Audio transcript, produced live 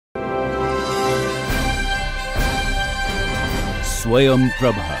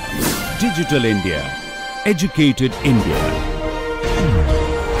SwayamPrabha. Digital India. Educated India.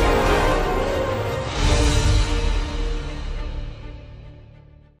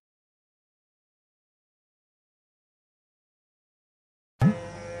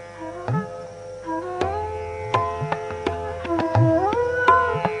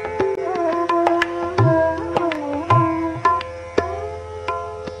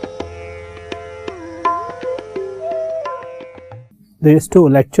 These two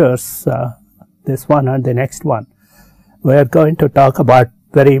lectures, this one and the next one, we are going to talk about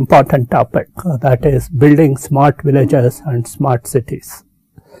very important topic, that is building smart villages and smart cities.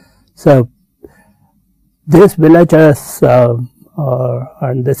 So these villages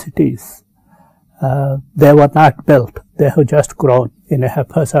and the cities, they were not built, they have just grown in a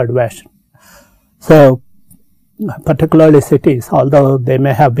haphazard fashion. So particularly cities, although they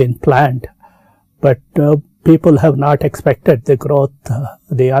may have been planned, but people have not expected the growth,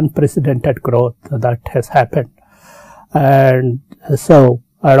 the unprecedented growth that has happened. And so,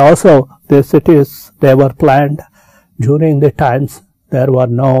 and also the cities, they were planned during the times there were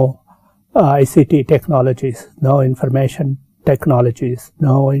no ICT technologies, no information technologies,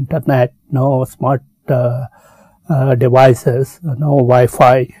 no internet, no smart devices, no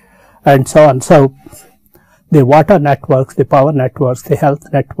Wi-Fi, and so on. So the water networks, the power networks, the health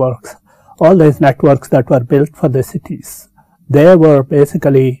networks, all these networks that were built for the cities, they were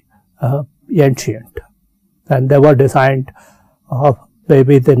basically ancient, and they were designed of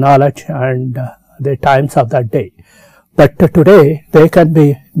maybe the knowledge and the times of that day. But today they can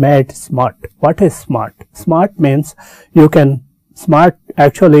be made smart. What is smart? Smart means you can, smart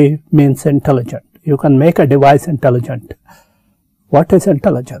actually means intelligent. You can make a device intelligent. What is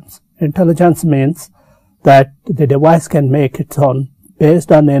intelligence? Intelligence means that the device can make its own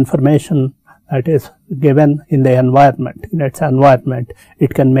based on the information that is given in the environment. In its environment,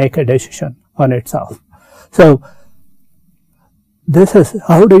 it can make a decision on itself. So this is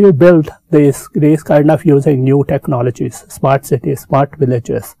how do you build these kind of using new technologies, smart cities, smart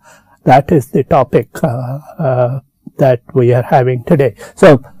villages. That is the topic that we are having today.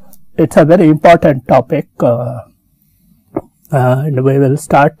 So it's a very important topic, and we will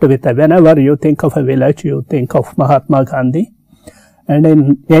start with whenever you think of a village, you think of Mahatma Gandhi. And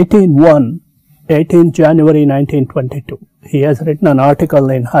in 18 January 1922, he has written an article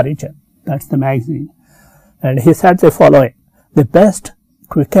in Harijan, that's the magazine, and he said the following: the best,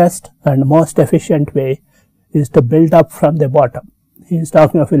 quickest and most efficient way is to build up from the bottom. He is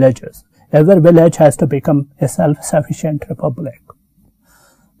talking of villages. Every village has to become a self-sufficient republic.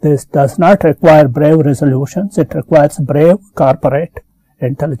 This does not require brave resolutions, it requires brave, corporate,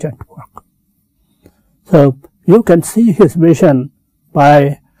 intelligent work. So you can see his vision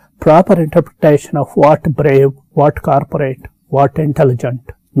by proper interpretation of what brave, what corporate, what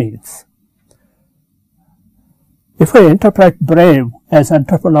intelligent means. If I interpret brave as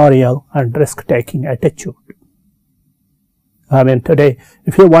entrepreneurial and risk-taking attitude, I mean today,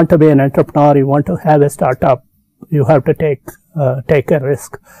 if you want to be an entrepreneur, you want to have a startup, you have to take a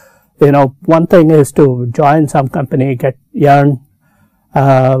risk. You know, one thing is to join some company, earn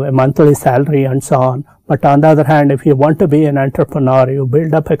a monthly salary and so on. But on the other hand, if you want to be an entrepreneur, you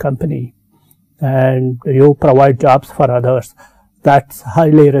build up a company and you provide jobs for others, that's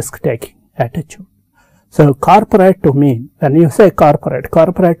highly risk-taking attitude. So corporate to mean, when you say corporate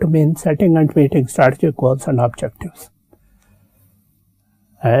to mean setting and meeting strategic goals and objectives.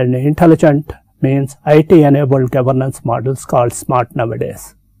 And intelligent means IT-enabled governance models called smart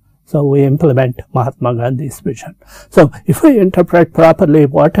nowadays. So we implement Mahatma Gandhi's vision. So if we interpret properly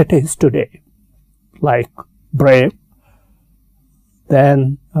what it is today, like brave,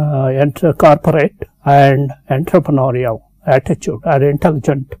 then corporate and entrepreneurial attitude or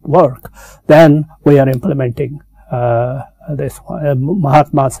intelligent work, then we are implementing this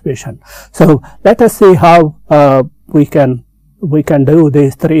Mahatma's vision. So let us see how we can do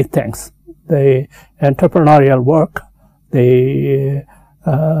these three things: the entrepreneurial work, the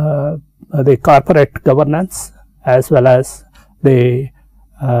corporate governance, as well as the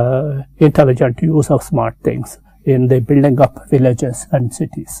intelligent use of smart things in the building up villages and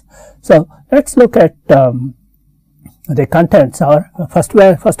cities. So let's look at the contents. First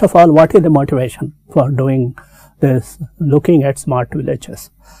of all, what is the motivation for doing this, looking at smart villages?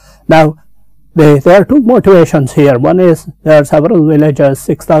 Now, there are two motivations here. One is there are several villages,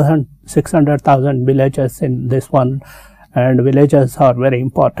 600,000 villages in this one, and villages are very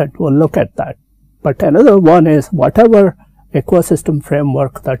important. We'll look at that. But another one is whatever ecosystem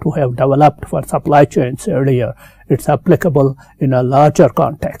framework that we have developed for supply chains earlier, it's applicable in a larger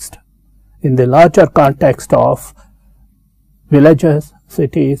context. In the larger context of villages,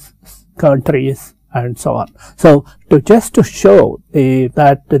 cities, countries, and so on. So, just to show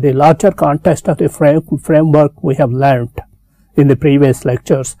that the larger context of the framework we have learnt in the previous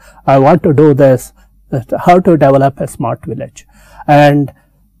lectures, I want to do this, how to develop a smart village, and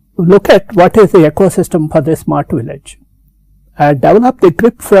look at what is the ecosystem for the smart village, and develop the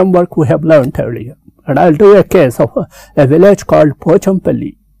GRIP framework we have learnt earlier. And I will do a case of a village called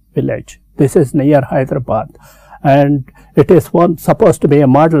Pochampalli village. This is near Hyderabad, and it is supposed to be a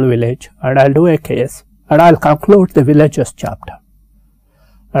model village, and I will do a case, and I will conclude the villages chapter.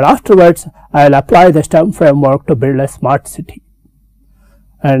 And afterwards, I will apply the STEM framework to build a smart city.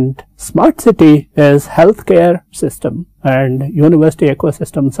 And smart city is healthcare system, and university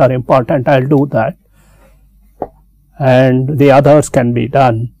ecosystems are important. I will do that. And the others can be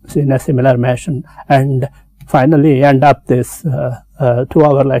done in a similar fashion, and finally end up this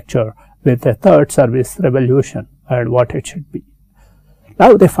 2-hour lecture with a third service revolution and what it should be.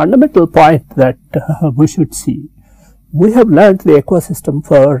 Now, the fundamental point that we should see, we have learned the ecosystem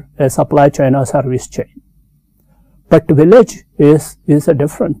for a supply chain or service chain, but village is a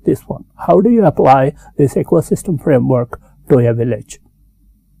different this one. How do you apply this ecosystem framework to a village?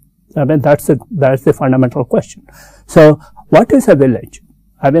 I mean, that's the fundamental question. So, what is a village?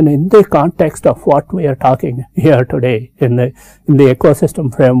 I mean, in the context of what we are talking here today, in the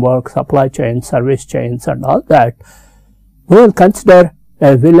ecosystem framework, supply chains, service chains, and all that, we will consider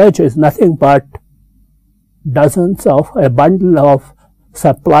a village is nothing but a bundle of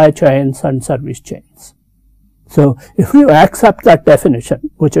supply chains and service chains. So, if you accept that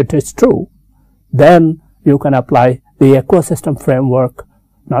definition, which it is true, then you can apply the ecosystem framework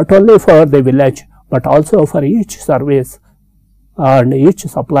not only for the village, but also for each service and each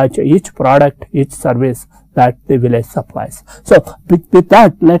supply chain, each product, each service that the village supplies. So, with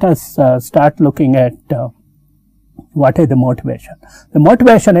that, let us start looking at what is the motivation. The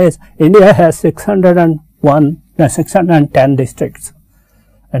motivation is India has 610 districts,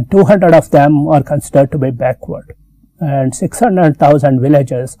 and 200 of them are considered to be backward, and 600,000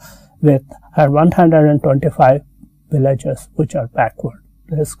 villages with 125 villages which are backward.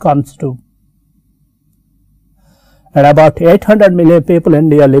 This comes to, and about 800 million people in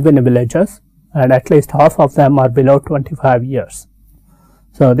India live in villages, and at least half of them are below 25 years.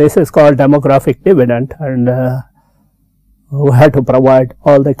 So, this is called demographic dividend, and we have to provide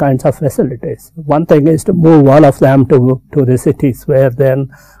all the kinds of facilities. One thing is to move all of them to the cities, where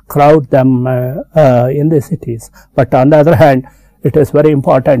then crowd them in the cities. But on the other hand, it is very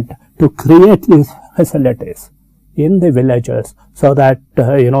important to create these facilities in the villages, so that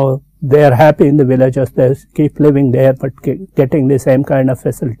they are happy in the villages, they keep living there, but getting the same kind of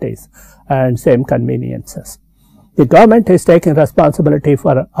facilities and same conveniences. The government is taking responsibility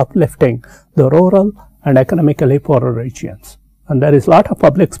for uplifting the rural and economically poorer regions, and there is a lot of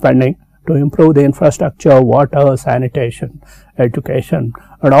public spending to improve the infrastructure, water, sanitation, education,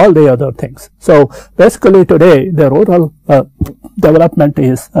 and all the other things. So, basically today the rural development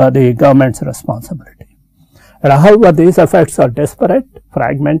is the government's responsibility. And however, these efforts are disparate,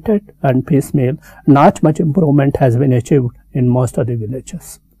 fragmented, and piecemeal. Not much improvement has been achieved in most of the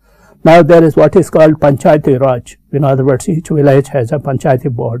villages. Now, there is what is called Panchayati Raj. In other words, each village has a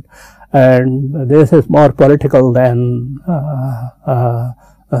Panchayati board, and this is more political than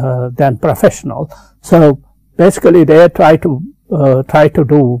professional. So, basically, they try to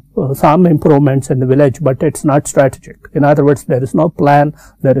do some improvements in the village, but it's not strategic. In other words, there is no plan,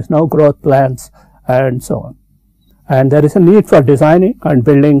 there is no growth plans, and so on. And there is a need for designing and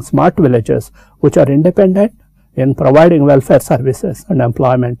building smart villages which are independent in providing welfare services and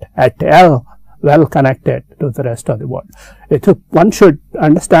employment at all, well connected to the rest of the world. One should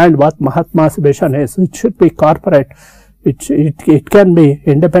understand what Mahatma's vision is. It should be corporate. It can be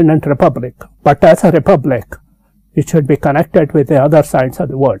independent republic, but as a republic, it should be connected with the other sides of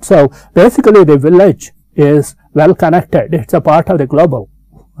the world. So, basically, the village is well connected. It's a part of the global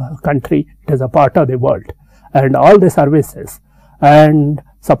country. It is a part of the world. And all the services and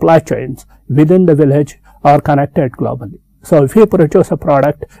supply chains within the village are connected globally. So, if you produce a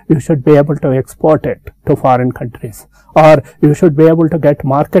product, you should be able to export it to foreign countries, or you should be able to get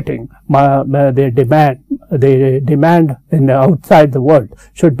marketing. The demand in the outside the world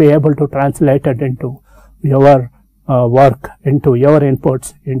should be able to translate it into your work, into your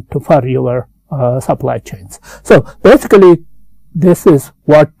inputs, for your supply chains. So, basically, this is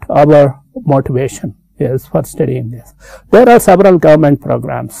what our motivation is for studying this. There are several government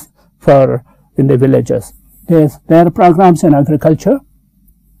programs in the villages. There are programs in agriculture.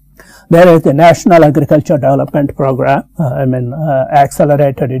 There is the National Agriculture Development Program,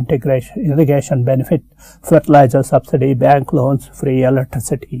 accelerated irrigation benefit, fertilizer subsidy, bank loans, free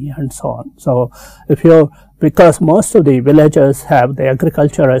electricity, and so on. So because most of the villages have the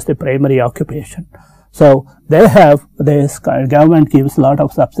agriculture as the primary occupation, so they have this, government gives a lot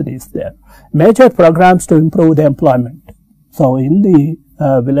of subsidies there. Major programs to improve the employment. So in the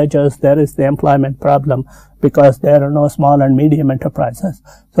villages, there is the employment problem because there are no small and medium enterprises.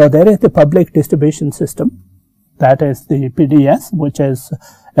 So there is the public distribution system, that is the PDS, which is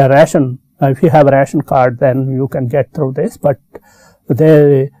a ration. If you have a ration card, then you can get through this, but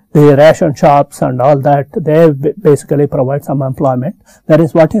the ration shops and all that, they basically provide some employment. There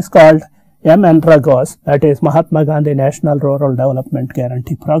is what is called MNREGAs, that is Mahatma Gandhi National Rural Development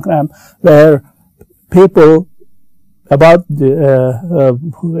Guarantee Program, where people about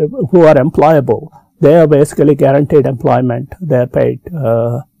who are employable, they are basically guaranteed employment. They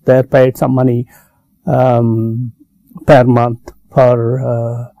are paid some money per month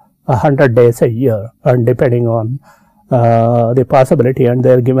for 100 days a year, and depending on the possibility, and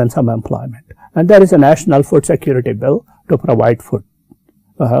they are given some employment. And there is a national food security bill to provide food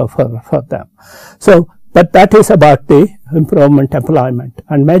for them. So, but that is about the improvement employment,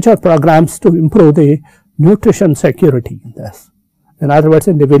 and major programs to improve the nutrition security in this. In other words,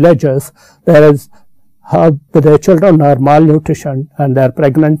 in the villages, there is how the children are malnutrition, and there are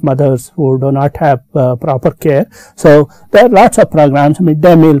pregnant mothers who do not have proper care. So there are lots of programs,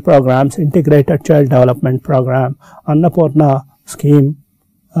 midday meal programs, integrated child development program, Annapurna scheme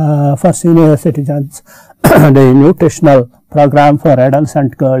for senior citizens, the nutritional program for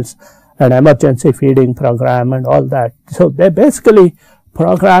adolescent girls, an emergency feeding program, and all that. So they basically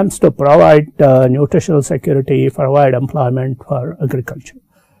programs to provide nutritional security, provide employment for agriculture.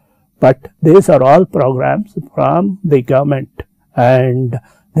 But these are all programs from the government, and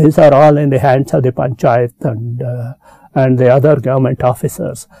these are all in the hands of the panchayat and the other government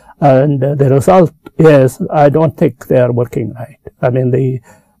officers. And the result is, I don't think they are working right. I mean,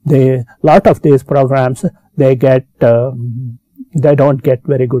 the lot of these programs, they don't get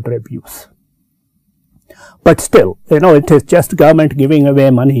very good reviews. But still, it is just government giving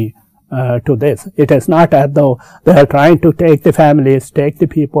away money to this. It is not as though they are trying to take the families, take the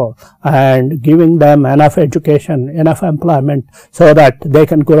people, and giving them enough education, enough employment, so that they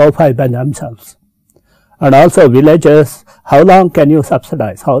can grow by themselves. And also villages, how long can you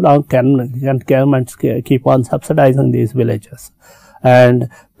subsidize? How long can governments keep on subsidizing these villages? And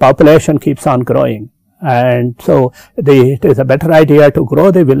population keeps on growing. And so it is a better idea to grow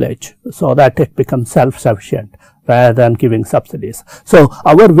the village so that it becomes self-sufficient rather than giving subsidies. So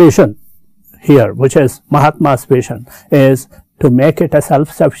our vision here, which is Mahatma's vision, is to make it a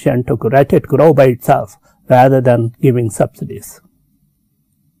self-sufficient, to let it grow by itself rather than giving subsidies.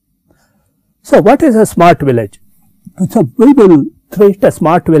 So what is a smart village? So we will treat a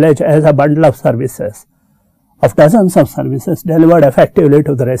smart village as a bundle of services, of dozens of services delivered effectively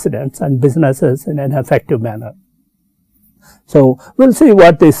to the residents and businesses in an effective manner. So we'll see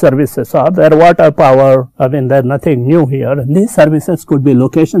what these services are. They're water, power, there's nothing new here. And these services could be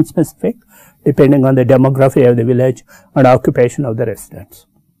location specific, depending on the demography of the village and occupation of the residents.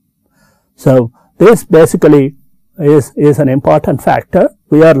 So this basically is an important factor.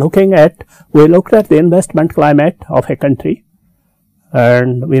 We looked at the investment climate of a country,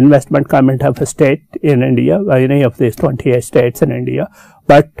 and the investment climate of a state in India, any of these 28 states in India.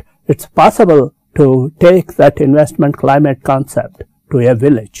 But it's possible to take that investment climate concept to a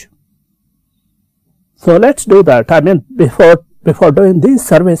village. So let's do that. Before doing these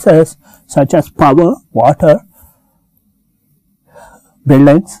services such as power, water,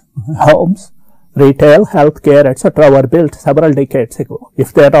 buildings, homes, retail, healthcare, etc. were built several decades ago,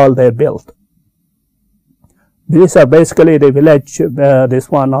 if they're all they're built. These are basically the village, this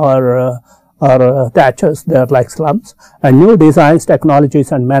one are thatches, they are like slums, and new designs,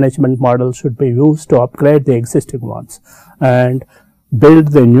 technologies and management models should be used to upgrade the existing ones and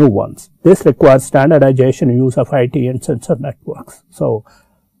build the new ones. This requires standardization, use of IT and sensor networks. So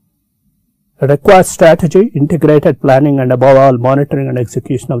it requires strategy, integrated planning, and above all monitoring and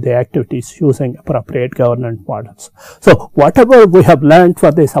execution of the activities using appropriate governance models. So whatever we have learned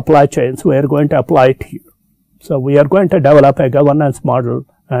for the supply chains, we are going to apply it here. So we are going to develop a governance model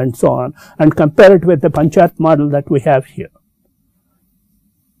and so on, and compare it with the panchayat model that we have here.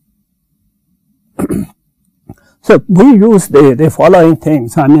 So we use the following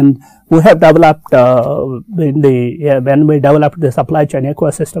things. We have developed when we developed the supply chain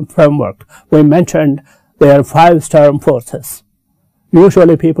ecosystem framework, we mentioned there are 5 STEM forces.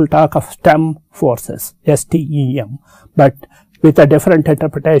 Usually people talk of STEM forces, STEM, but with a different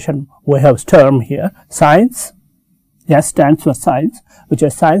interpretation. We have term here, science. S stands for science, which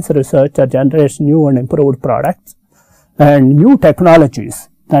is science research that generates new and improved products, and new technologies,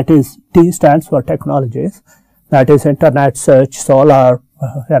 that is T stands for technologies, that is internet, search, solar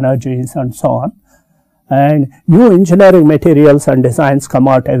energies and so on. And new engineering materials and designs come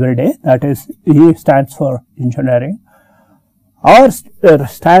out every day, that is E stands for engineering. R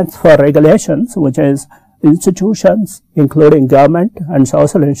stands for regulations, which is institutions including government and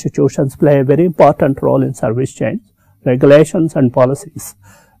social institutions play a very important role in service chains. Regulations and policies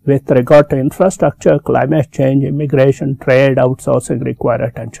with regard to infrastructure, climate change, immigration, trade, outsourcing require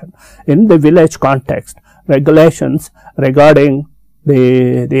attention. In the village context, regulations regarding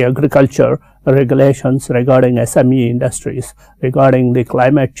the agriculture, regulations regarding SME industries, regarding the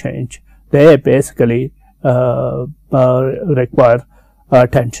climate change, they basically require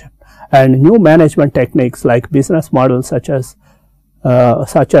attention. And new management techniques like business models such as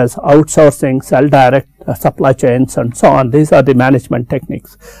outsourcing, self-direct supply chains and so on. These are the management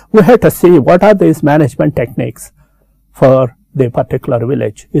techniques. We have to see what are these management techniques for the particular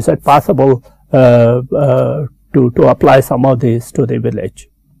village. Is it possible to apply some of these to the village?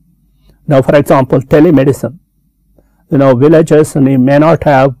 Now, for example, telemedicine. Villages may not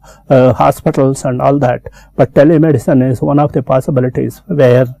have hospitals and all that, but telemedicine is one of the possibilities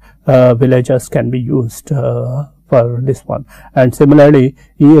where villages can be used for this one. And similarly,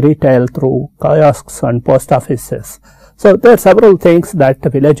 e-retail through kiosks and post offices. So there are several things that the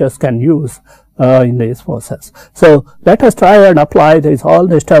villagers can use in these forces. So let us try and apply all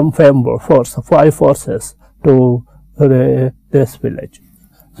these term framework force, 5 forces to this village.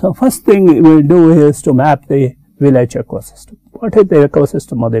 So first thing we will do is to map the village ecosystem. What is the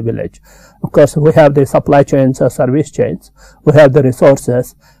ecosystem of the village? Of course, we have the supply chains or service chains. We have the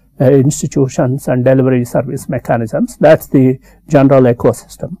resources, institutions and delivery service mechanisms. That's the general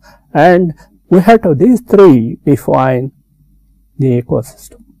ecosystem. And we have to, these 3 define the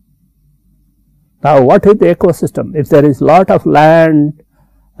ecosystem. Now, what is the ecosystem? If there is lot of land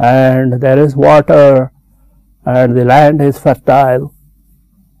and there is water and the land is fertile,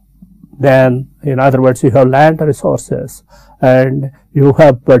 then in other words, you have land resources and you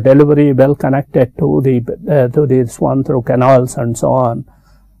have delivery well connected to this one through canals and so on,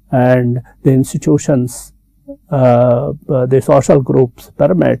 and the institutions, the social groups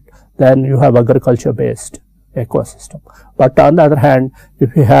permit, then you have agriculture based ecosystem. But on the other hand,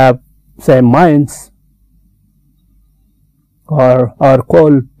 if you have say mines or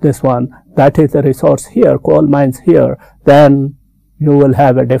coal, this one, that is the resource here, coal mines here, then you will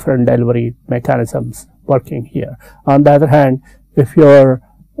have a different delivery mechanisms working here. On the other hand, if you are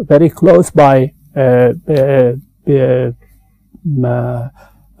very close by a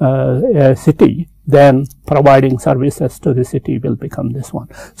city, then providing services to the city will become this one.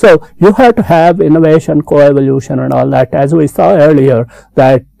 So you have to have innovation, co-evolution and all that. As we saw earlier,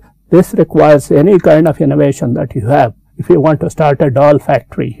 that this requires any kind of innovation that you have. If you want to start a doll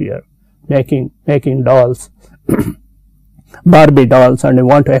factory here, making dolls, Barbie dolls, and you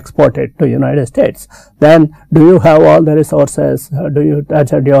want to export it to United States, then do you have all the resources?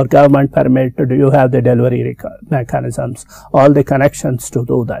 Does your government permit? Do you have the delivery mechanisms, all the connections to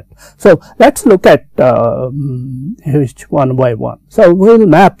do that? So let's look at each one by one. So we'll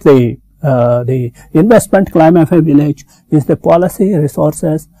map the investment climate of a village is the policy,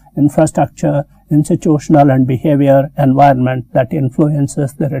 resources, infrastructure, institutional and behavior environment that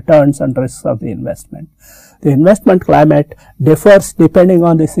influences the returns and risks of the investment. The investment climate differs depending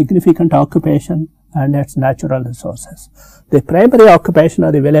on the significant occupation and its natural resources. The primary occupation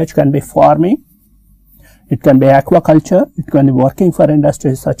of the village can be farming, it can be aquaculture, it can be working for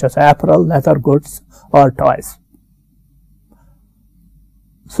industries such as apparel, leather goods or toys.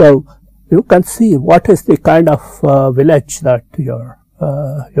 So you can see what is the kind of village that you're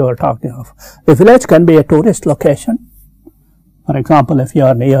talking of. The village can be a tourist location. For example, if you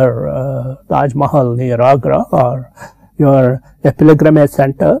are near Taj Mahal, near Agra, or you are a pilgrimage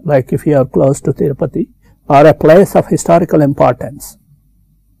center, like if you are close to Tirupati, or a place of historical importance,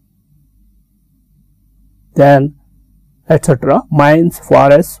 then etc. Mines,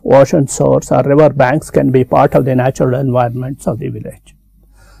 forests, ocean shores or river banks can be part of the natural environments of the village.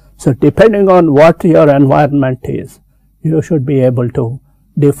 So depending on what your environment is, you should be able to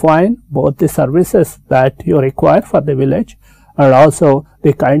define both the services that you require for the village and also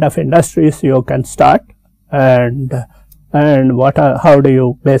the kind of industries you can start and how do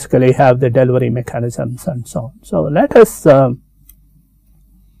you basically have the delivery mechanisms and so on. So let us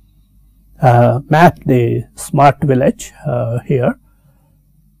map the smart village here.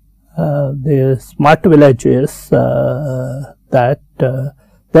 The smart village is that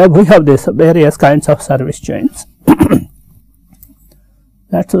there we have these various kinds of service chains.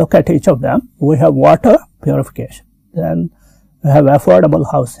 Let's look at each of them. We have water purification. Then we have affordable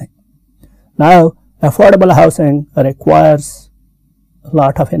housing. Now, affordable housing requires a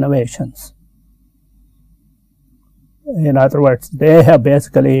lot of innovations. In other words, they have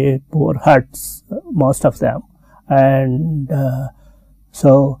basically poor huts, most of them. And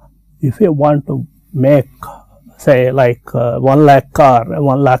so, if you want to make, say, like 1 lakh car,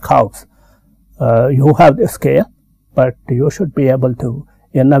 1 lakh house, you have the scale, but you should be able to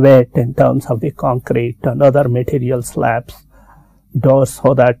innovate in terms of the concrete and other material slabs, doors,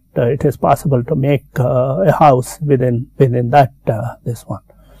 so that it is possible to make a house within that this one.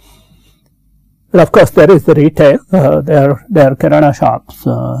 And of course, there is the retail. There are kirana shops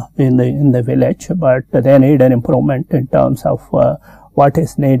in the village, but they need an improvement in terms of what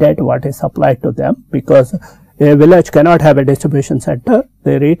is needed, what is supplied to them, because a village cannot have a distribution center.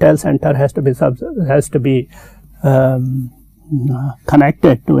 The retail center has to be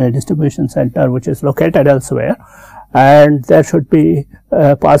connected to a distribution center which is located elsewhere, and there should be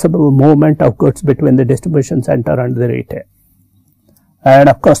possible movement of goods between the distribution center and the retail. And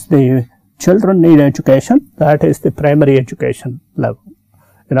of course, the children need education. That is the primary education level.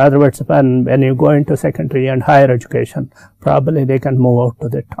 In other words, when you go into secondary and higher education, probably they can move out to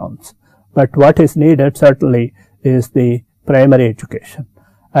the towns. But what is needed certainly is the primary education.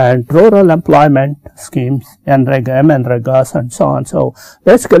 And rural employment schemes, MNREGAs and so on. So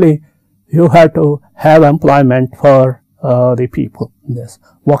basically, you have to have employment for the people in this.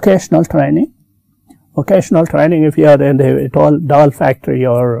 Vocational training. Vocational training, if you are in the doll factory,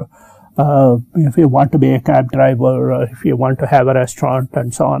 or if you want to be a cab driver, or if you want to have a restaurant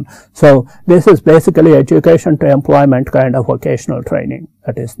and so on. So this is basically education to employment kind of vocational training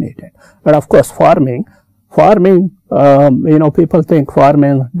that is needed. But of course, farming, people think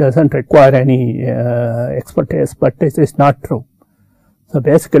farming doesn't require any expertise, but this is not true. So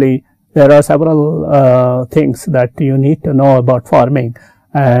basically, there are several things that you need to know about farming,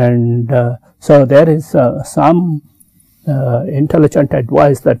 and so there is some intelligent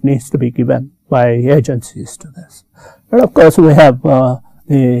advice that needs to be given by agencies to this. And of course, we have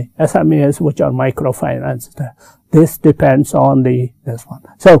the SMEs, which are microfinance. This depends on this one.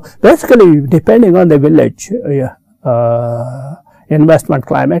 So basically, depending on the village investment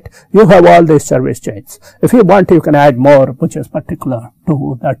climate, you have all these service chains. If you want, you can add more, which is particular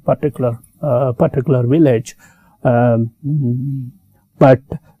to that particular village. But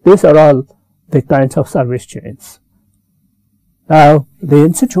these are all the kinds of service chains. Now, the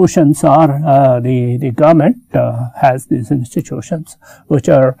institutions are the government has these institutions, which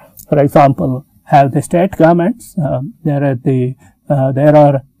are, for example, have the state governments. There are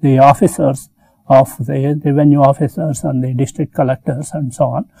the officers of the revenue officers and the district collectors and so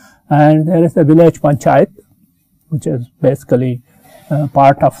on. And there is the village panchayat, which is basically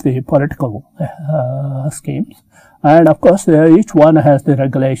part of the political schemes. And of course, each one has the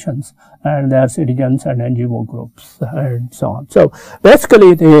regulations, and there are citizens and NGO groups and so on. So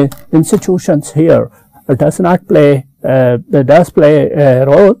basically, the institutions here does play a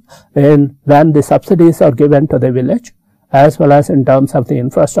role in when the subsidies are given to the village, as well as in terms of the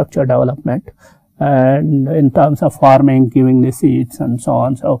infrastructure development, and in terms of farming, giving the seeds and so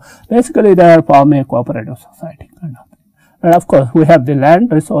on. So basically, they are forming a cooperative society kind of thing. And of course, we have the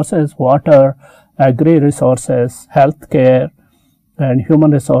land resources, water, agri resources, healthcare, and human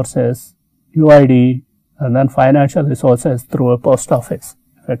resources, UID, and then financial resources through a post office,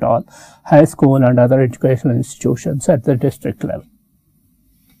 if at all, high school and other educational institutions at the district level.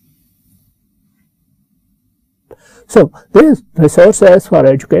 So these resources for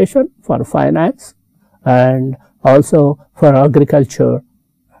education, for finance, and also for agriculture,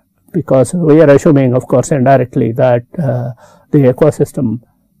 because we are assuming, of course, indirectly that the ecosystem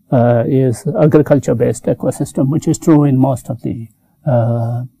is agriculture-based ecosystem, which is true in most of the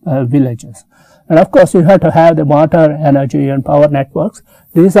villages. And of course, you have to have the water, energy, and power networks.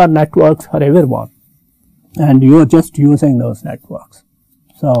 These are networks for everyone, and you are just using those networks.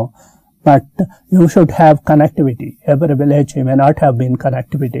 So, but you should have connectivity. Every village may not have been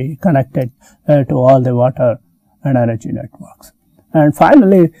connected to all the water and energy networks. And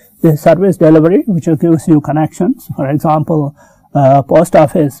finally, the service delivery, which gives you connections. For example, post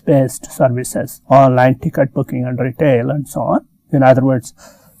office based services, online ticket booking and retail and so on. In other words,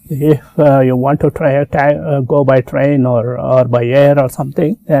 if you want to go by train or by air or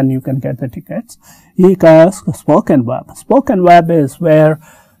something, then you can get the tickets. E-kiosk, spoken web. Spoken web is where,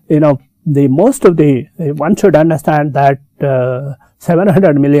 one should understand that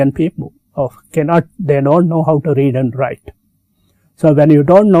 700 million people they don't know how to read and write. So when you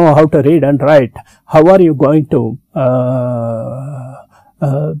don't know how to read and write, how are you going to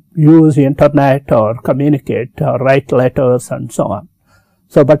use internet or communicate or write letters and so on?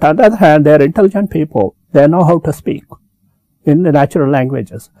 So, but on the other hand, they are intelligent people. They know how to speak in the natural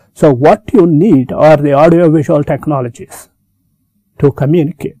languages. So what you need are the audio-visual technologies to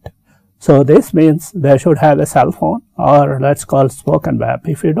communicate. So this means they should have a cell phone, or let's call spoken web.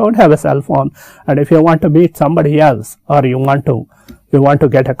 If you don't have a cell phone, and if you want to meet somebody else, or you want to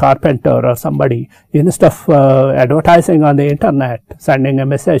get a carpenter or somebody, instead of advertising on the internet, sending a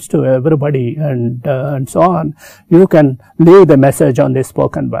message to everybody and so on, you can leave the message on the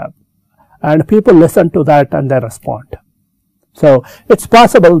spoken web, and people listen to that and they respond. So it's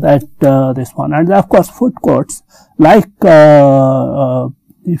possible that this one, and of course food courts, like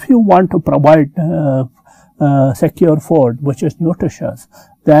if you want to provide secure food which is nutritious,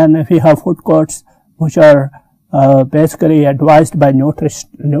 then if you have food courts which are basically advised by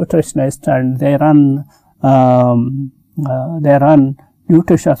nutritionists, and they run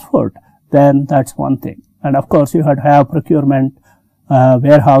nutritious food, then that's one thing. And of course you have to have procurement,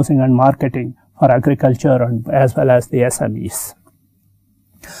 warehousing and marketing for agriculture, and as well as the SMEs.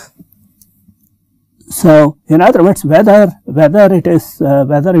 So in other words, whether you have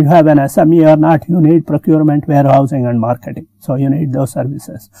an SME or not, you need procurement, warehousing and marketing. So you need those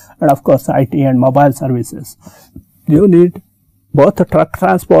services, and of course IT and mobile services. You need both the truck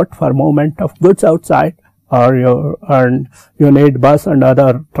transport for movement of goods outside, and you need bus and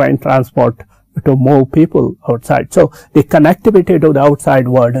other train transport to move people outside. So the connectivity to the outside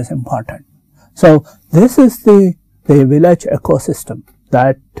world is important. So this is the village ecosystem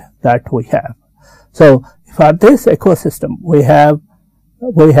that we have. So for this ecosystem, we had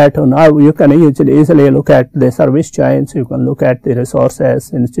to, now you can easily look at the service chains, you can look at the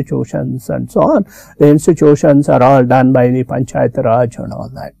resources, institutions and so on. The institutions are all done by the Panchayat Raj and all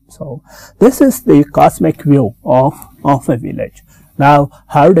that. So this is the cosmic view of a village. Now,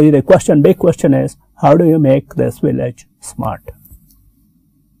 big question is, how do you make this village smart?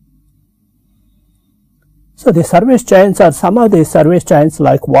 So the service chains, are some of the service chains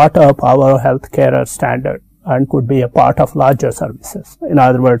like water, power, healthcare are standard and could be a part of larger services. In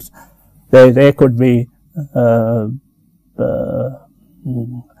other words, they could be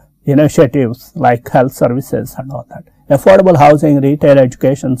initiatives like health services and all that. Affordable housing, retail,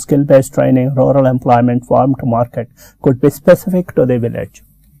 education, skill-based training, rural employment, farm to market could be specific to the village.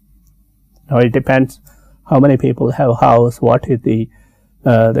 Now it depends how many people have house, what is the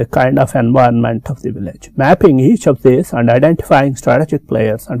kind of environment of the village. Mapping each of these and identifying strategic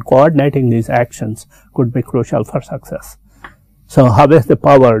players and coordinating these actions could be crucial for success. So how is the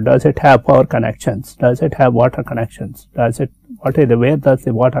power? Does it have power connections? Does it have water connections? Where does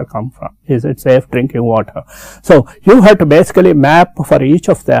the water come from? Is it safe drinking water? So you have to basically map for each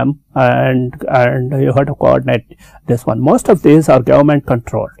of them, and you have to coordinate this one. Most of these are government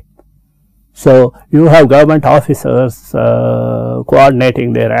controlled. So you have government officers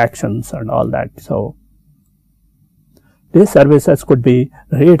coordinating their actions and all that. So these services could be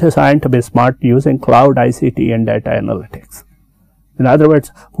redesigned to be smart using cloud, ICT and data analytics. In other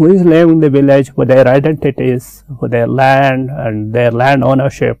words, who is living in the village with their identities, with their land and their land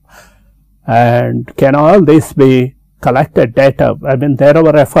ownership, and can all this be collected data? I mean, there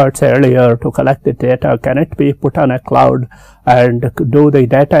were efforts earlier to collect the data. Can it be put on a cloud and do the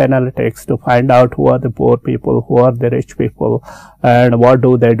data analytics to find out who are the poor people, who are the rich people, and what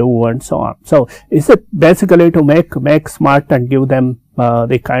do they do, and so on. So is it basically to make smart and give them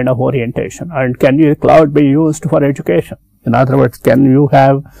the kind of orientation? And can the cloud be used for education? In other words, can you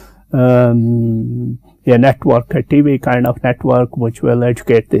have a network, a TV kind of network which will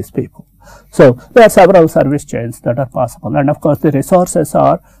educate these people? So there are several service chains that are possible, and of course the resources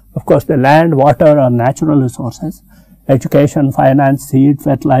are, of course, the land, water are natural resources. Education, finance, seed,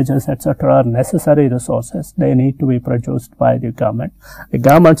 fertilizers, etc. are necessary resources. They need to be produced by the government. The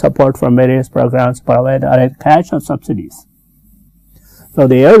government support from various programs provide either cash or subsidies. So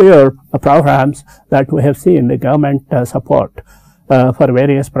the earlier programs that we have seen, the government support for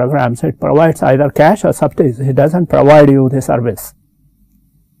various programs, it provides either cash or subsidies. It doesn't provide you the service.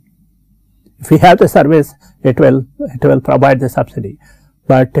 If you have the service, it will provide the subsidy,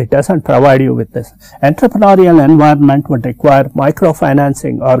 but it doesn't provide you with this. Entrepreneurial environment would require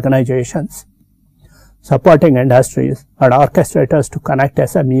microfinancing organizations, supporting industries, and orchestrators to connect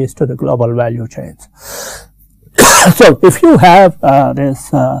SMEs to the global value chains. So if you have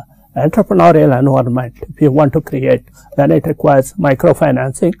this entrepreneurial environment, if you want to create, then it requires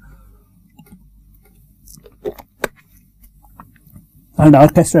microfinancing and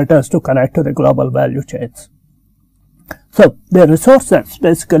orchestrators to connect to the global value chains. So the resources,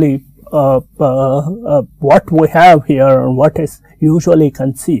 basically, what we have here and what is usually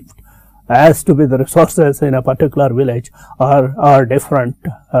conceived as to be the resources in a particular village are different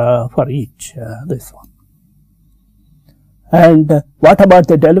for each this one. And what about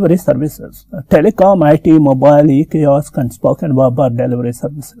the delivery services? Telecom, IT, mobile, e-kiosk and spoken verb are delivery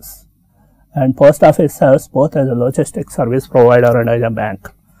services. And post office serves both as a logistics service provider and as a bank.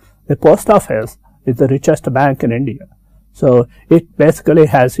 The post office is the richest bank in India. So it basically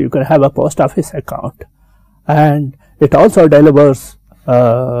has, you can have a post office account, and it also delivers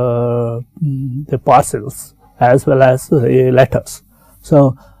the parcels as well as the letters.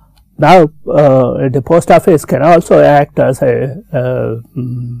 So now the post office can also act as a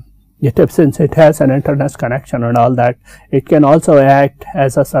since it has an internet connection and all that, it can also act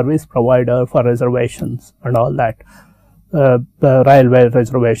as a service provider for reservations and all that. The railway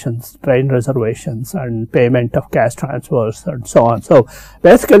reservations, train reservations, and payment of cash transfers and so on. So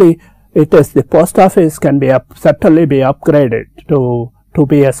basically, it is the post office can be certainly be upgraded to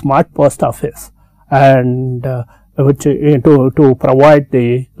be a smart post office, and to provide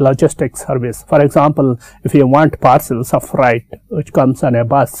the logistics service. For example, if you want parcels of freight which comes on a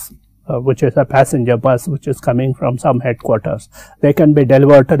bus, which is a passenger bus which is coming from some headquarters, they can be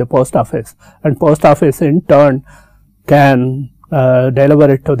delivered to the post office, and post office in turn can deliver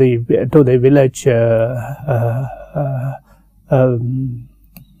it to the village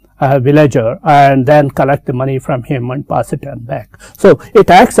villager, and then collect the money from him and pass it on back. So it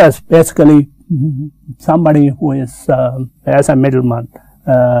acts as basically somebody who is as a middleman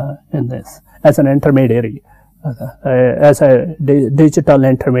in this, as an intermediary, as a digital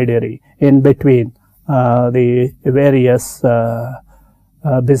intermediary in between the various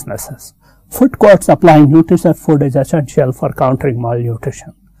businesses. Food court supplying nutritious food is essential for countering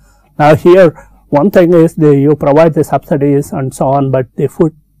malnutrition. Now here, one thing is you provide the subsidies and so on, but the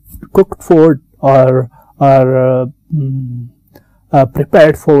cooked food or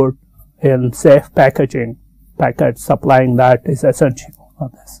prepared food in safe packaging, packets, supplying that is essential for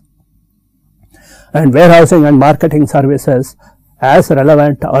this. And warehousing and marketing services as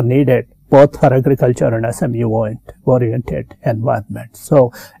relevant or needed both for agriculture and SME oriented environments.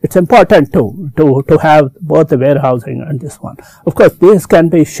 So it's important to have both the warehousing and this one. Of course, these can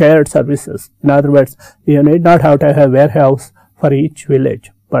be shared services. In other words, you need not have to have a warehouse for each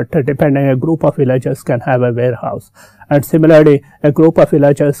village, but depending, a group of villages can have a warehouse. And similarly, a group of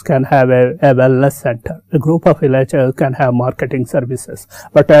villages can have a wellness center. A group of villages can have marketing services.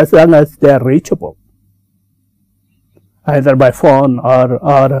 But as long as they are reachable, either by phone or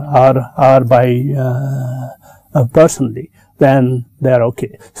by personally, then they are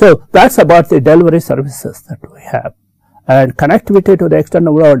okay. So that's about the delivery services that we have. And connectivity to the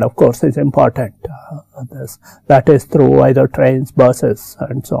external world, of course, is important. That is through either trains, buses,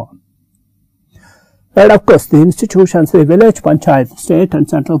 and so on. And of course, the institutions, the village panchayat, state and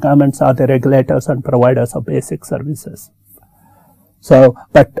central governments are the regulators and providers of basic services. So,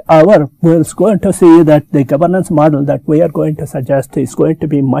 but we're going to see that the governance model that we are going to suggest is going to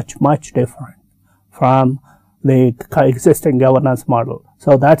be much different from the existing governance model.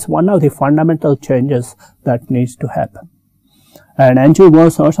 So that's one of the fundamental changes that needs to happen. And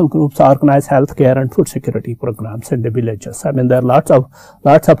NGOs, social groups organize healthcare and food security programs in the villages. I mean, there are lots of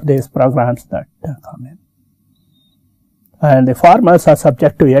these programs that come in. And the farmers are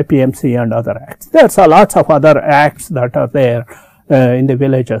subject to APMC and other acts. There's lots of other acts that are there in the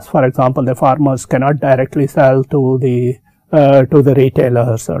villages. For example, the farmers cannot directly sell to the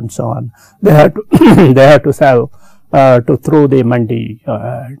retailers and so on. They have to sell through the mandi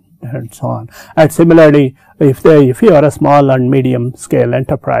and so on. And similarly, if you are a small and medium scale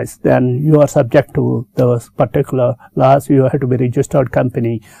enterprise, then you are subject to those particular laws. You have to be a registered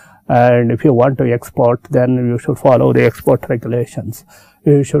company, and if you want to export, then you should follow the export regulations.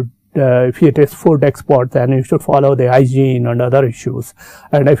 You should if it is food export, then you should follow the hygiene and other issues.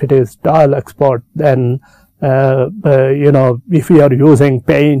 And if it is dal export, then if you are using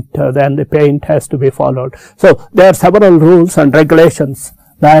paint, then the paint has to be followed. So there are several rules and regulations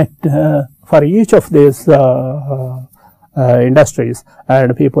that for each of these industries,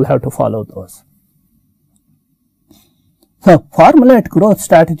 and people have to follow those. So formulate growth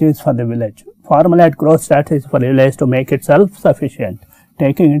strategies for the village. Formulate growth strategies for the village to make it self-sufficient,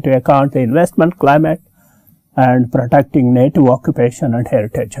 taking into account the investment climate and protecting native occupation and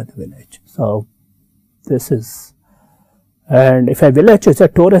heritage of the village. So this is, and if a village is a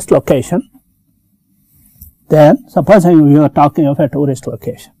tourist location, then supposing we are talking of a tourist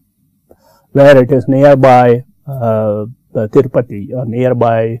location where it is nearby Tirupati or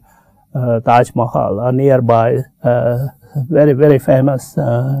nearby Taj Mahal or nearby very, very famous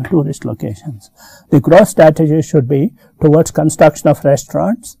tourist locations. The growth strategy should be towards construction of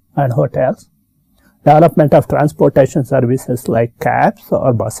restaurants and hotels, development of transportation services like cabs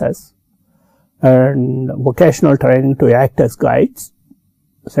or buses, and vocational training to act as guides,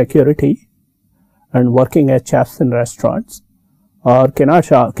 security, and working as chefs in restaurants, or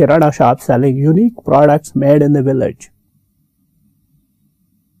kirana shops selling unique products made in the village.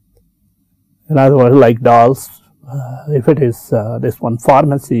 In other words, like dolls, if it is this one,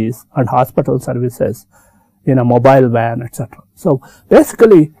 pharmacies and hospital services in a mobile van, etc. So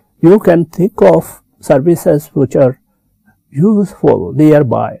basically, you can think of services which are useful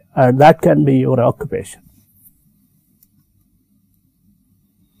nearby, and that can be your occupation.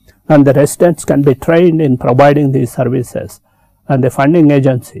 And the residents can be trained in providing these services, and the funding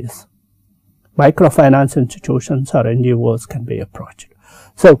agencies, microfinance institutions or NGOs can be approached.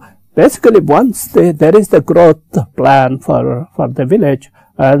 So basically, once there is the growth plan for the village,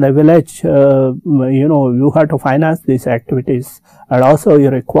 and the village, you have to finance these activities, and also you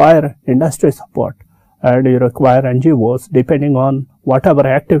require industry support, and you require NGOs depending on whatever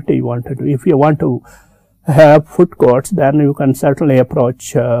activity you want to do. If you want to have food courts, then you can certainly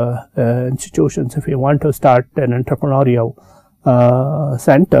approach institutions. If you want to start an entrepreneurial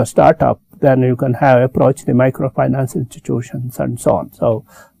center, startup, then you can approach the microfinance institutions and so on. So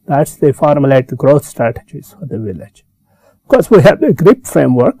that's the formulate growth strategies for the village. Of course, we have the GRIP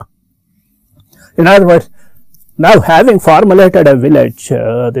framework. In other words, now having formulated a village,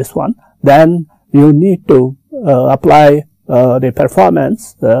 this one, then you need to apply the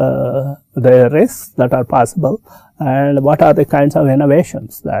performance, the risks that are possible, and what are the kinds of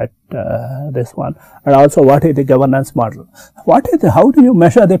innovations that this one, and also what is the governance model. How do you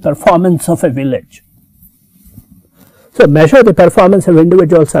measure the performance of a village? So measure the performance of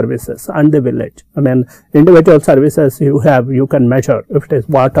individual services and the village. I mean, individual services you can measure if it is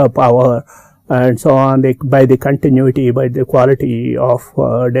water, power, and so on, by the continuity, by the quality of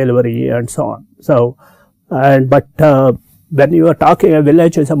delivery, and so on. So, but when you are talking a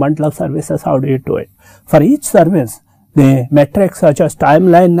village is a bundle of services, how do you do it? For each service, the metrics such as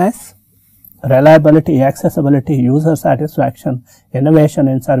timeliness, reliability, accessibility, user satisfaction, innovation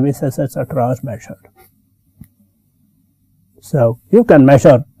in services, etc. are measured. So you can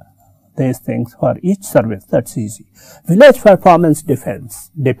measure these things for each service. That's easy. Village performance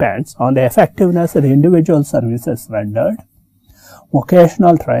depends on the effectiveness of the individual services rendered,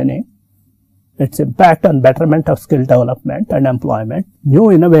 vocational training, its impact on betterment of skill development and employment, new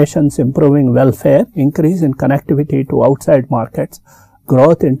innovations improving welfare, increase in connectivity to outside markets,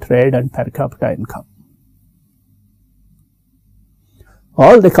 growth in trade and per capita income.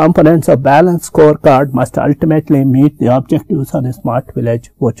 All the components of balanced scorecard must ultimately meet the objectives of the smart village,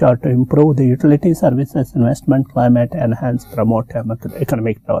 which are to improve the utility services, investment climate, enhance, promote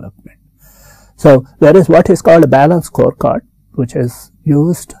economic development. So there is what is called a balanced scorecard, which is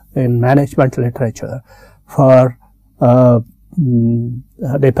used in management literature for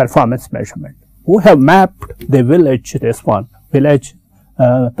the performance measurement. We have mapped the village, village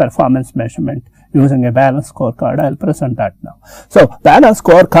performance measurement using a balanced scorecard. I'll present that now. So balanced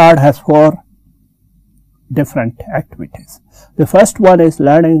scorecard has 4 different activities. The first one is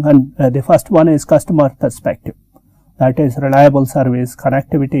learning, and the first one is customer perspective. That is reliable service,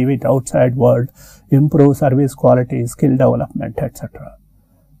 connectivity with outside world, improve service quality, skill development, etc.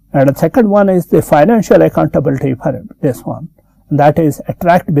 And the second one is the financial accountability for this one. And that is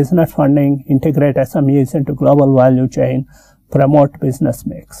attract business funding, integrate SMEs into global value chain, promote business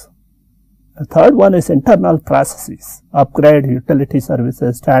mix. The third one is internal processes, upgrade utility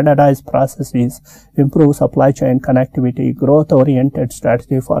services, standardize processes, improve supply chain connectivity, growth-oriented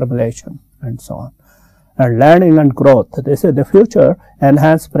strategy formulation, and so on. And learning and growth, this is the future,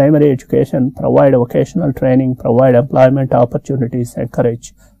 enhance primary education, provide vocational training, provide employment opportunities,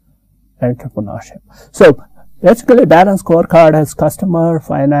 encourage entrepreneurship. So basically, balanced scorecard has customer,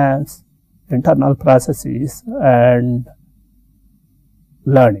 finance, internal processes, and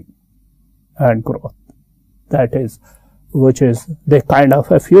learning and growth. That is, which is the kind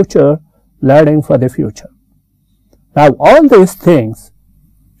of a future, learning for the future. Now, all these things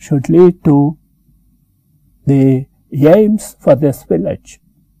should lead to the aims for this village.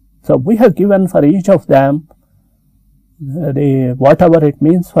 So we have given for each of them whatever it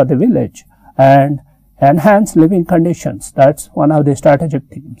means for the village, and enhance living conditions. That's one of the strategic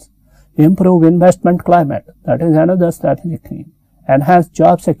themes. Improve investment climate. That is another strategic theme. Enhance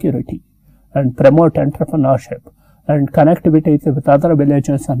job security and promote entrepreneurship and connectivity with other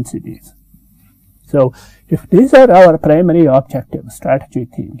villages and cities. So if these are our primary objective strategy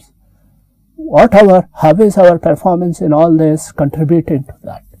themes, how is our performance in all this contributing to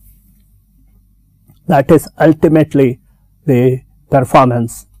that? That is ultimately the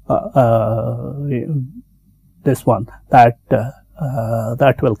performance, this one, that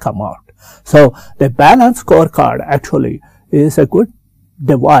will come out. So the balance scorecard actually is a good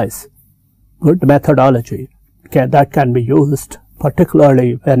device, good methodology that can be used,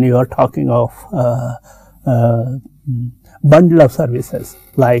 particularly when you are talking of bundle of services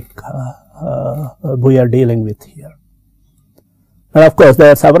like we are dealing with here. And of course,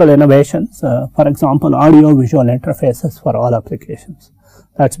 there are several innovations. For example, audio visual interfaces for all applications.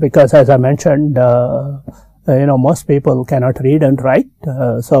 That's because, as I mentioned, most people cannot read and write,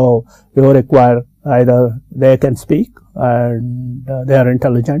 so you require either they can speak and they are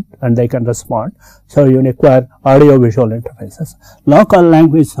intelligent and they can respond. So you require audio visual interfaces. Local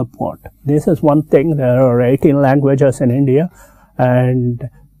language support. This is one thing. There are 18 languages in India, and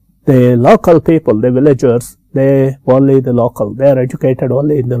the local people, the villagers, they are educated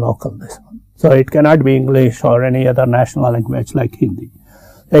only in the local. This one. So it cannot be English or any other national language like Hindi.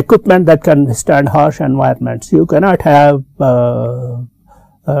 Equipment that can withstand harsh environments. You cannot have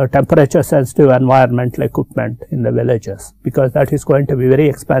temperature sensitive environmental equipment in the villages, because that is going to be very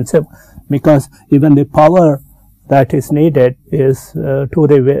expensive, because even the power that is needed is to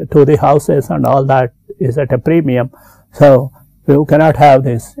the houses and all that is at a premium. So you cannot have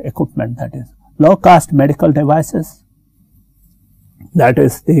this equipment. That is low cost medical devices. That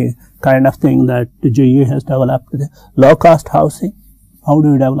is the kind of thing that the GE has developed. Low cost housing. How do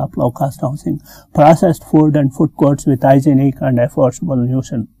you develop low cost housing? Processed food and food courts with hygienic and affordable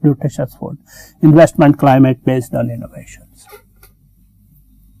nutritious food. Investment climate based on innovations.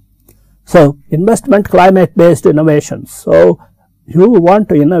 So investment climate based innovations. So you want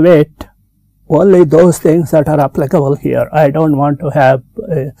to innovate only those things that are applicable here. I don't want to have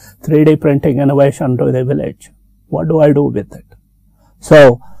a 3D printing innovation to the village. What do I do with it?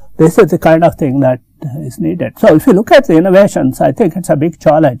 So this is the kind of thing that is needed. So if you look at the innovations, I think it's a big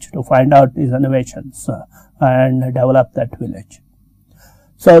challenge to find out these innovations and develop that village.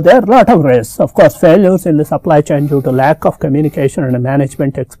 So there are a lot of risks. Of course, failures in the supply chain due to lack of communication and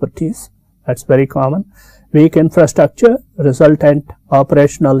management expertise. That's very common. Weak infrastructure, resultant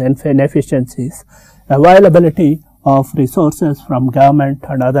operational inefficiencies, availability of resources from government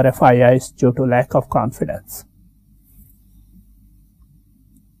and other FIIs due to lack of confidence,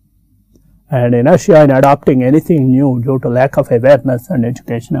 and inertia in adopting anything new due to lack of awareness and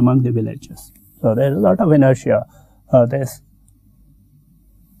education among the villages. So there is a lot of inertia. There's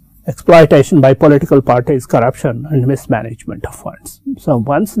exploitation by political parties, corruption, and mismanagement of funds. So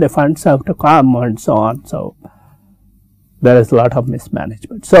once the funds have to come and so on, so there is a lot of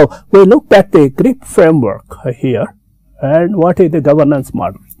mismanagement. So we looked at the GRIP framework here, and what is the governance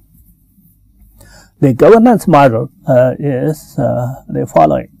model? The governance model is the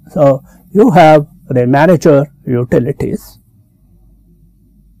following. So you have the manager utilities.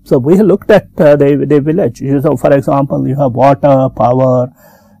 So we looked at the village. So for example, you have water, power,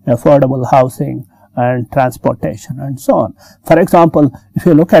 affordable housing, and transportation, and so on. For example, if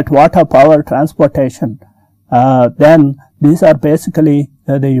you look at water, power, transportation, then these are basically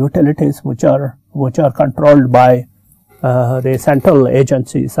the utilities which are controlled by the central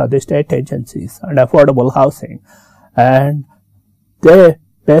agencies or the state agencies, and affordable housing, and they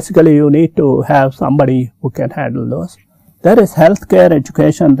basically you need to have somebody who can handle those. There is healthcare,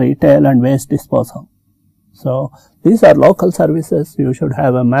 education, retail, and waste disposal. So these are local services. You should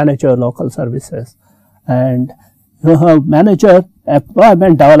have a manager local services, and you have manager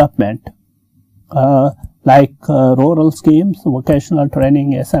employment development, like rural schemes, vocational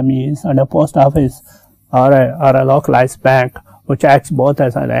training, SMEs, and a post office or a localized bank which acts both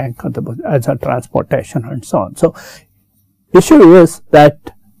as a bank as a transportation and so on. So issue is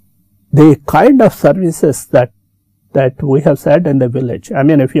that the kind of services that we have said in the village. I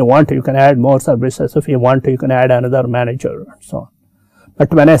mean, if you want to, you can add more services. If you want to, you can add another manager and so on.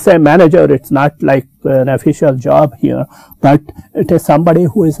 But when I say manager, it's not like an official job here, but it is somebody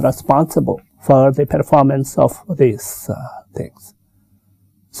who is responsible for the performance of these things.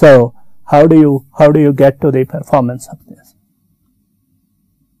 So how do you get to the performance of this?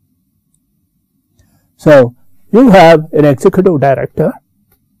 So you have an executive director.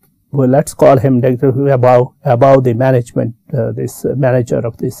 Well, let's call him above the management, this manager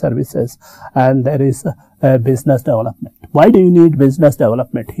of these services, and there is a business development. Why do you need business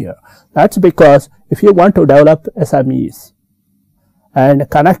development here? That's because if you want to develop SMEs and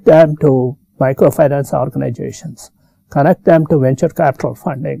connect them to microfinance organizations, connect them to venture capital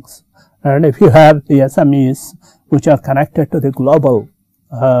fundings, and if you have the SMEs which are connected to the global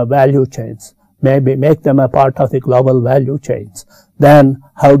value chains, maybe make them a part of the global value chains, then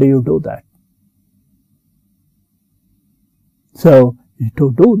how do you do that? So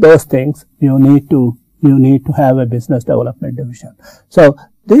to do those things, you need to have a business development division. So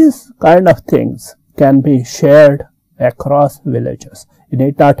these kind of things can be shared across villages. You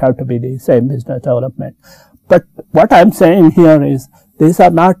need not have to be the same business development. But what I'm saying here is, these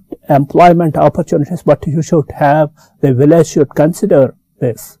are not employment opportunities, but you should have, the village should consider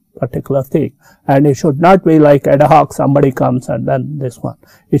this particular thing. And it should not be like ad hoc, somebody comes and then this one.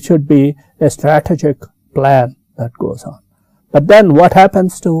 It should be a strategic plan that goes on. But then what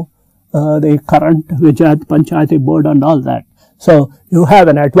happens to the current Vijayat Panchayati board and all that? So you have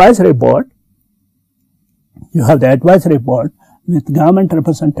an advisory board. You have the advisory board with government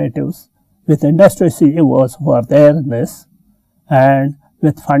representatives, with industry CEOs who are there in this, and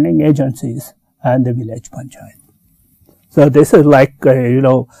with funding agencies and the village panchayat. So this is like,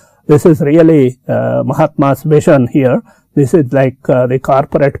 this is really Mahatma's vision here. This is like the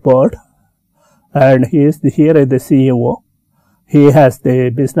corporate board, and here is the CEO. He has the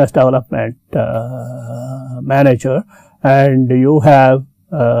business development manager, and you have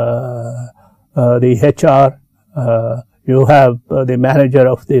the HR, you have the manager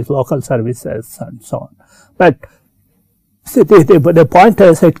of these local services and so on. But see, the point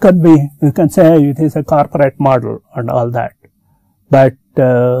is, it can be, you can say it is a corporate model and all that. But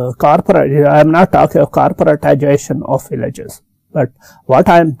corporate, I am not talking of corporatization of villages. But what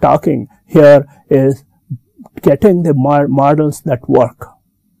I am talking here is getting the models that work,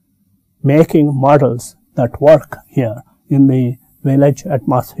 making models that work here in the village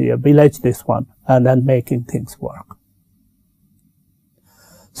atmosphere, village this one, and then making things work.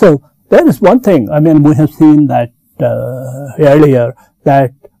 So there is one thing, we have seen that earlier,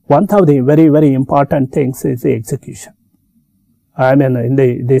 that one of the very, very important things is the execution.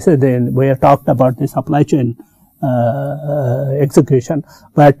 We have talked about the supply chain execution,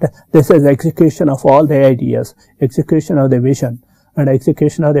 but this is execution of all the ideas, execution of the vision, and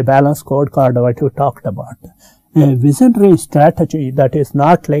execution of the balanced scorecard what you talked about. A visionary strategy that is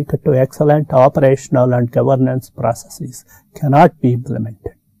not linked to excellent operational and governance processes cannot be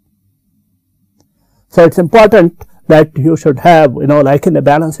implemented. So it's important that you should have, like in the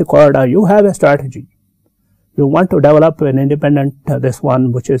balanced corridor, you have a strategy. You want to develop an independent, this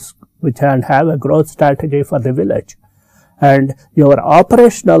one, which can have a growth strategy for the village. And your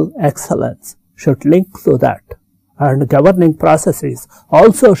operational excellence should link to that. And governing processes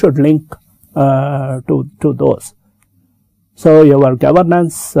also should link to those. So your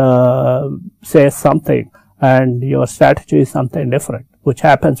governance says something and your strategy is something different, which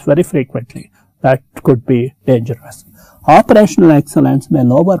happens very frequently. That could be dangerous. Operational excellence may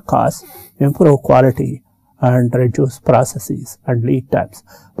lower costs, improve quality, and reduce processes and lead times.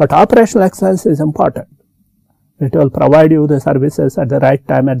 But operational excellence is important. It will provide you the services at the right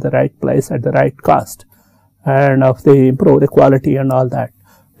time, at the right place, at the right cost, and improve the quality and all that.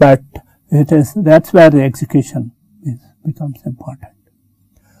 But that's where the execution becomes important.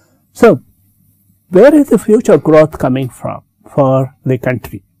 So, where is the future growth coming from for the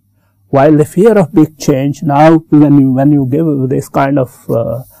country? While the fear of big change, now when you give this kind of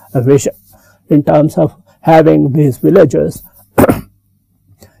a vision in terms of having these villages,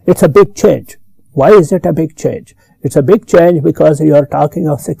 it's a big change. Why is it a big change? It's a big change because you are talking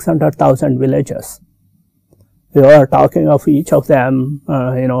of 600,000 villages. You are talking of each of them,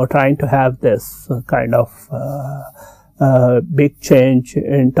 trying to have this kind of big change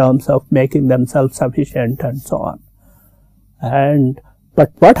in terms of making them self-sufficient and so on.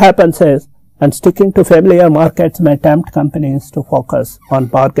 But what happens is, and sticking to familiar markets may tempt companies to focus on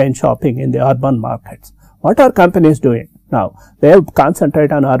bargain shopping in the urban markets. What are companies doing now? They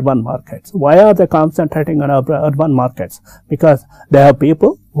concentrate on urban markets. Why are they concentrating on urban markets? Because they have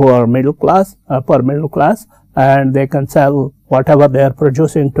people who are middle class, upper middle class, and they can sell whatever they are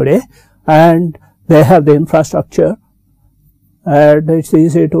producing today, and they have the infrastructure, and it's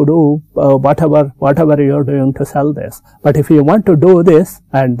easy to do whatever you are doing to sell this. But if you want to do this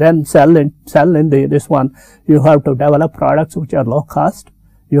and then sell in this one, you have to develop products which are low cost.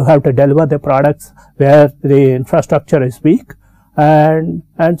 You have to deliver the products where the infrastructure is weak, and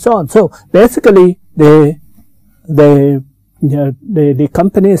so on. So basically, the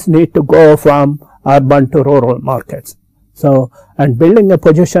companies need to go from urban to rural markets. So, and building a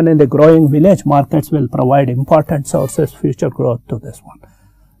position in the growing village markets will provide important sources future growth to this one.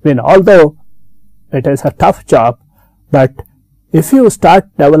 Although it is a tough job, but if you start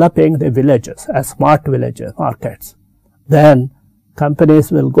developing the villages as smart villages markets, then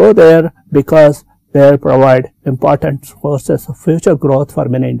companies will go there because they provide important sources of future growth for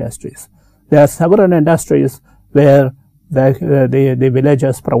many industries. There are several industries where the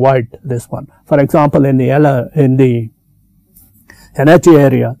villages provide this one. For example, in the energy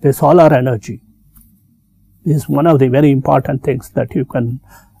area, the solar energy is one of the very important things that you can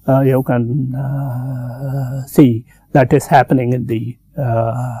see that is happening in the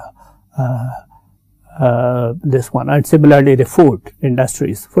this one. And similarly, the food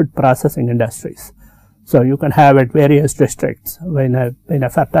industries, food processing industries. So you can have at various districts in a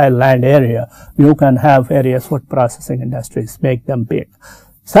fertile land area, you can have various food processing industries, make them big.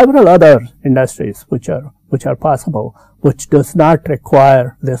 Several other industries which are possible, which does not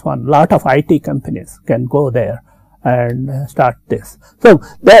require this one. Lot of IT companies can go there and start this. So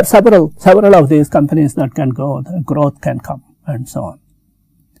there are several of these companies that can go, the growth can come, and so on.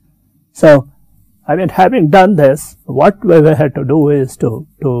 So, I mean, having done this, what we had to do is to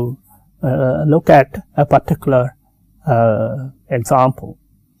look at a particular example.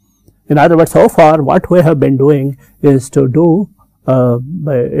 In other words, so far what we have been doing is to do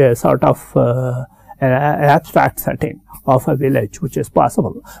a sort of an abstract setting of a village, which is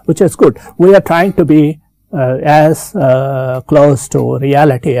possible, which is good. We are trying to be as close to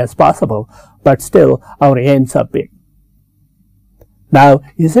reality as possible, but still our aims are big. Now,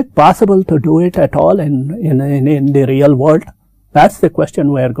 is it possible to do it at all in the real world? That's the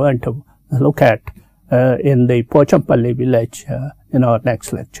question we are going to look at in the Pochampalli village in our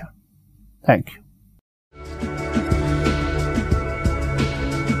next lecture. Thank you.